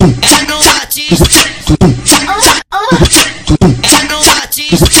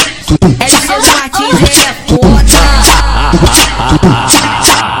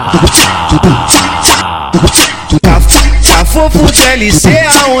Fofo DLC,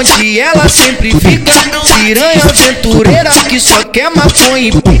 aonde ela sempre fica. Piranha aventureira que só quer maconha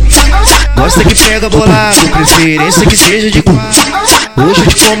e pica. Gosta que pega bolado, preferência que seja de quatro. Hoje eu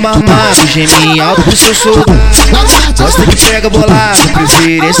te como armado, geme alto pro seu soldado. Gosta que pega bolado,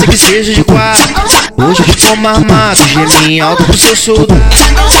 preferência que seja de quatro. Hoje eu te como armado, geme alto pro seu soldado.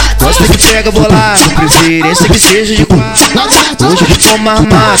 Gosta que pega bolado, preferência que seja de quatro. Hoje eu te como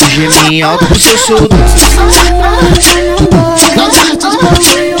armado, geme alto pro seu soldado.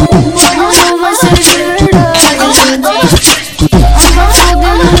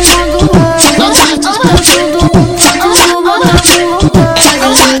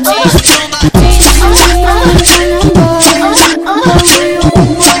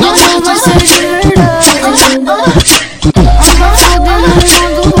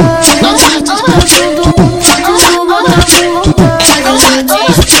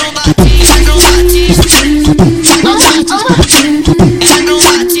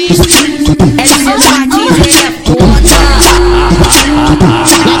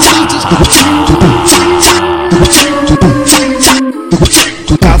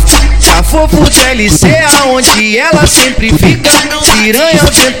 Fofo DLC, aonde ela sempre fica. Piranha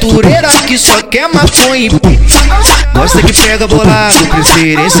aventureira que só quer maconha e pica. Gosta que pega bolado,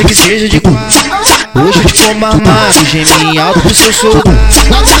 preferência que seja de quatro. Hoje eu te como armado, geme alto pro seu soldado.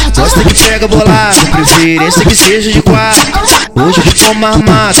 Gosta que pega bolado, preferência que seja de quatro. Hoje eu te como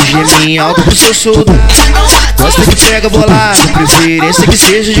armado, geme alto pro seu soldado. Gosta que pega bolado, preferência que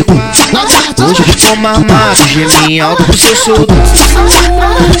seja de quatro. Hoje eu te como armado, geme alto pro seu soldado.